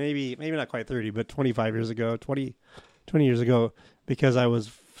 30, maybe not quite 30, but 25 years ago, 20 years ago, because I was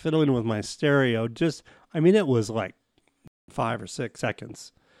fiddling with my stereo. It was like 5 or 6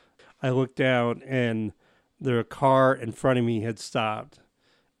 seconds. I looked down and the car in front of me had stopped.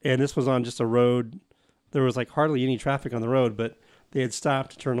 And this was on just a road. There was like hardly any traffic on the road, but they had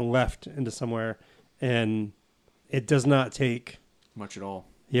stopped to turn left into somewhere. And it does not take much at all.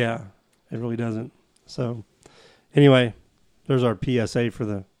 Yeah, it really doesn't. So anyway, there's our PSA for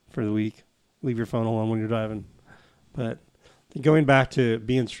the week. Leave your phone alone when you're driving. But going back to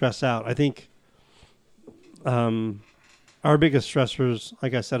being stressed out, I think our biggest stressors,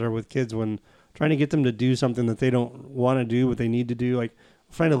 like I said, are with kids when trying to get them to do something that they don't want to do, but they need to do, like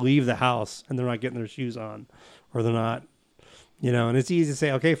trying to leave the house and they're not getting their shoes on, or they're not, and it's easy to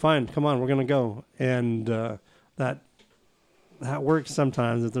say, okay, fine, come on, we're going to go. And that works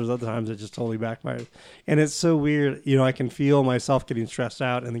sometimes, but there's other times it just totally backfires. And it's so weird, I can feel myself getting stressed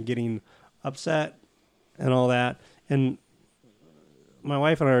out and then getting upset and all that. And my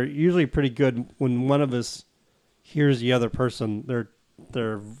wife and I are usually pretty good when one of us hears the other person,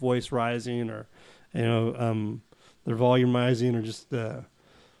 their voice rising, or their volume rising, or just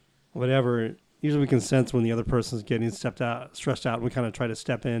whatever. Usually we can sense when the other person's getting stressed out, and we kind of try to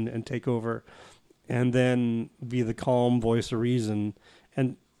step in and take over, and then be the calm voice of reason.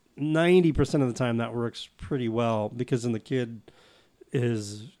 And 90% of the time that works pretty well, because then the kid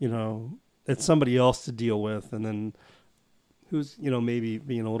is, it's somebody else to deal with, and then who's, maybe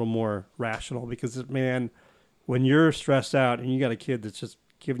being a little more rational, because, man, when you're stressed out and you got a kid that's just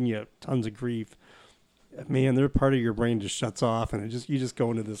giving you tons of grief, man, their part of your brain just shuts off, and you just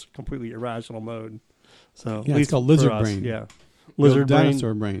go into this completely irrational mode. So yeah, it's called lizard brain. Yeah, lizard brain,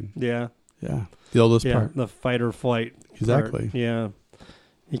 dinosaur brain. Yeah, the oldest part, the fight or flight. Exactly. Part. Yeah,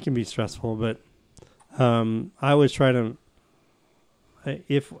 it can be stressful, but I always try to.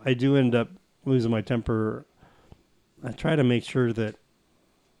 If I do end up losing my temper, I try to make sure that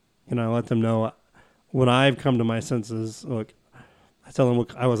I let them know when I've come to my senses, look, I tell them,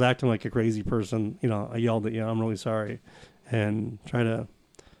 look, I was acting like a crazy person. You know, I yelled at you. I'm really sorry, and try to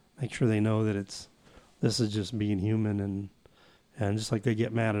make sure they know that this is just being human, and just like they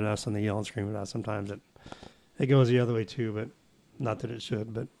get mad at us and they yell and scream at us. Sometimes it goes the other way too, but not that it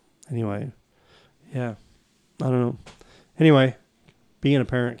should. But anyway, yeah, I don't know. Anyway, being a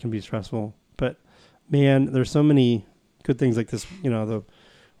parent can be stressful, but man, there's so many good things like this. You know, the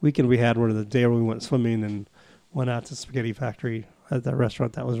weekend we had, where the day we went swimming and went out to Spaghetti Factory at that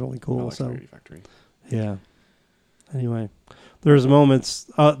restaurant. That was really cool. Like Spaghetti Factory. Yeah. Anyway, there's moments.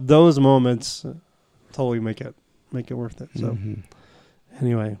 Those moments totally make it worth it. So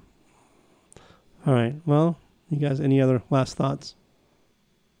anyway, all right. Well, you guys, any other last thoughts?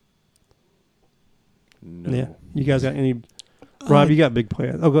 No. Yeah. You guys got any? Rob, you got big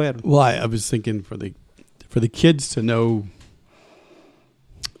plans. Oh, go ahead. Well, I was thinking for the kids to know,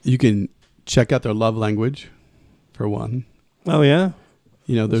 you can check out their love language, for one. Oh yeah.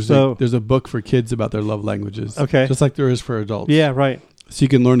 You know, there's a book for kids about their love languages. Okay. Just like there is for adults. Yeah. Right. So you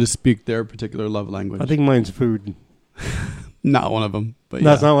can learn to speak their particular love language. I think mine's food. Not one of them, but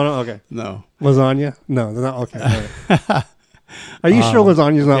That's not one of them? Okay. No. Lasagna? No, they're not. Okay. Right. Are you sure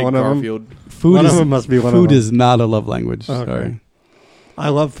lasagna's not one of them? Food one is, of them must be one of them. Food is not a love language. Okay. Sorry. I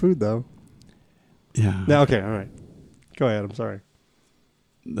love food, though. Yeah. No, okay, all right. Go ahead. I'm sorry.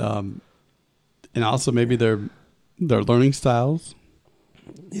 And also maybe their learning styles.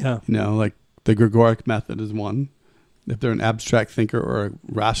 Yeah. You know, like the Gregoric method is one. If they're an abstract thinker or a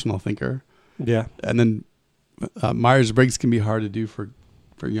rational thinker. Yeah. And then Myers-Briggs can be hard to do for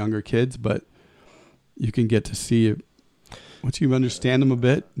younger kids, but you can get to see once you understand them a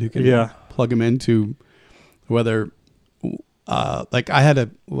bit, you can plug them into whether, like I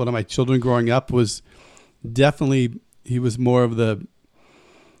had one of my children growing up was definitely, he was more of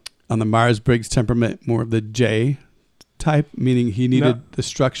on the Myers-Briggs temperament, more of the J type, meaning he needed the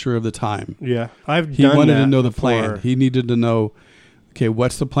structure of the time. Yeah. He wanted to know the plan. He needed to know, okay,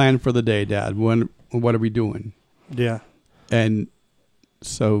 what's the plan for the day, Dad? What are we doing? Yeah. And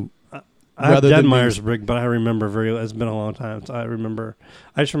so I've done Myers-Briggs, but I remember it's been a long time. So I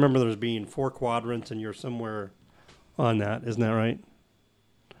just remember there's being 4 quadrants and you're somewhere on that. Isn't that right?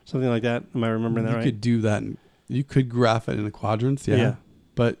 Something like that. Am I remembering that right? You could do that. You could graph it in the quadrants. Yeah.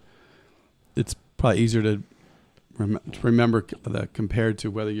 But it's probably easier to remember that compared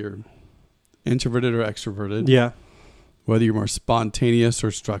to whether you're introverted or extroverted. Yeah. Whether you're more spontaneous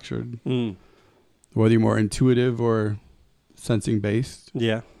or structured. Whether you're more intuitive or sensing based.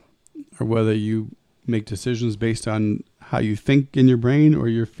 Yeah. Or whether you make decisions based on how you think in your brain or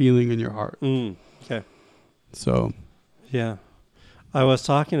you're feeling in your heart. Okay. So. Yeah. I was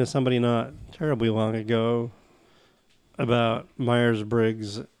talking to somebody not terribly long ago about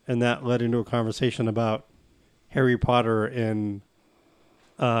Myers-Briggs, and that led into a conversation about Harry Potter and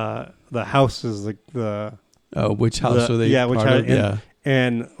the houses, which house are they? Yeah, which house?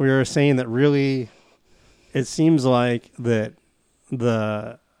 And we were saying that really, it seems like that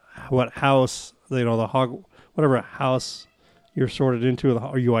whatever house you're sorted into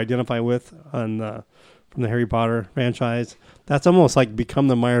or you identify with from the Harry Potter franchise, that's almost like become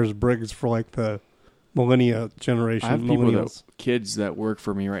the Myers-Briggs for like the millennia generation. I have kids that work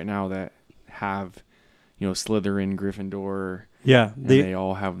for me right now that have, Slytherin, Gryffindor. Yeah. They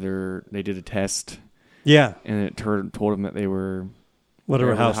all have they did a test. Yeah. And it told them that they were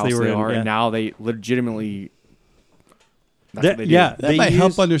whatever house they were in. And now they legitimately, that's what they do. Yeah. That might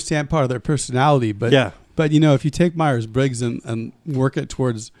help understand part of their personality. But, but if you take Myers-Briggs and work it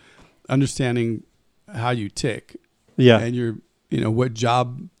towards understanding how you tick. Yeah. And your, what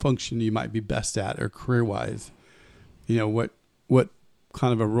job function you might be best at or career-wise. What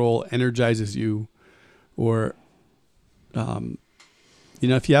kind of a role energizes you, or,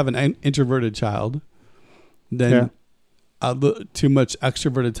 if you have an introverted child, then too much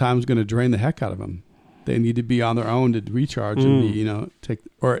extroverted time is going to drain the heck out of them. They need to be on their own to recharge and be,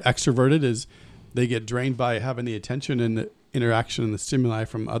 or extroverted is they get drained by having the attention and the interaction and the stimuli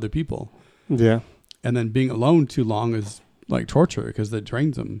from other people. Yeah. And then being alone too long is like torture because it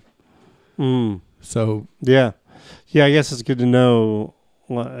drains them. So. Yeah. Yeah, I guess it's good to know,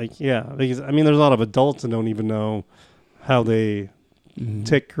 because, there's a lot of adults that don't even know how they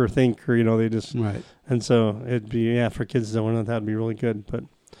tick or think or, they just. Right. And so it'd be, for kids to learn that'd be really good. But,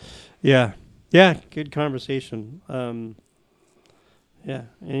 yeah, good conversation. In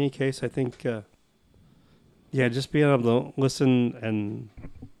any case, I think, just being able to listen and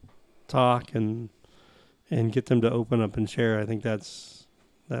talk and get them to open up and share, I think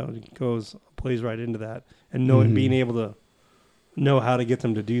plays right into that. And being able to know how to get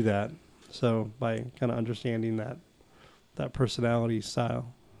them to do that. So by kind of understanding that personality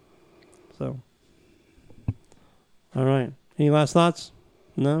style. So, all right. Any last thoughts?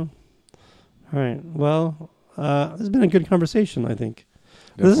 No? All right. Well, this has been a good conversation, I think.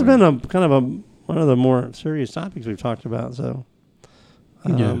 Definitely. This has been a kind of one of the more serious topics we've talked about. So,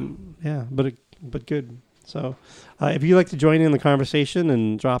 but good. So, if you'd like to join in the conversation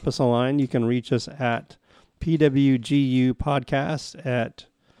and drop us a line, you can reach us at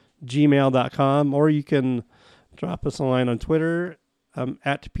pwgupodcast@gmail.com, or you can drop us a line on Twitter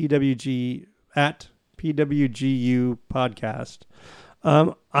at pwgu podcast.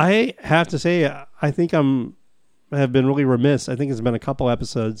 I have to say, I think have been really remiss. I think it's been a couple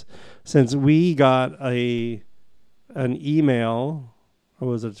episodes since we got an email, or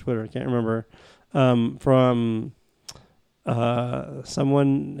was it Twitter? I can't remember. From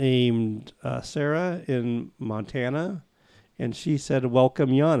someone named Sarah in Montana, and she said, "Welcome,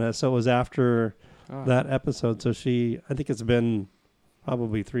 Yana." So it was after that episode. So I think it's been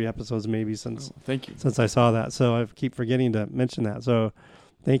probably 3 episodes maybe since I saw that. So I keep forgetting to mention that. So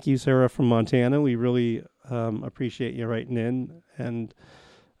thank you, Sarah from Montana. We really appreciate you writing in. And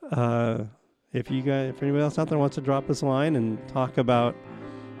if anybody else out there wants to drop us a line and talk about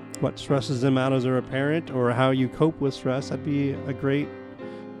what stresses them out as a parent or how you cope with stress, that'd be a great,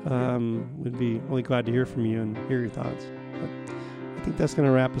 we'd be really glad to hear from you and hear your thoughts. But I think that's going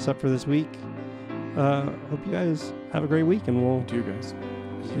to wrap us up for this week. Hope you guys have a great week, and we'll do you guys.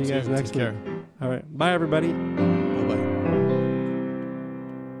 See you guys next week. All right. Bye, everybody.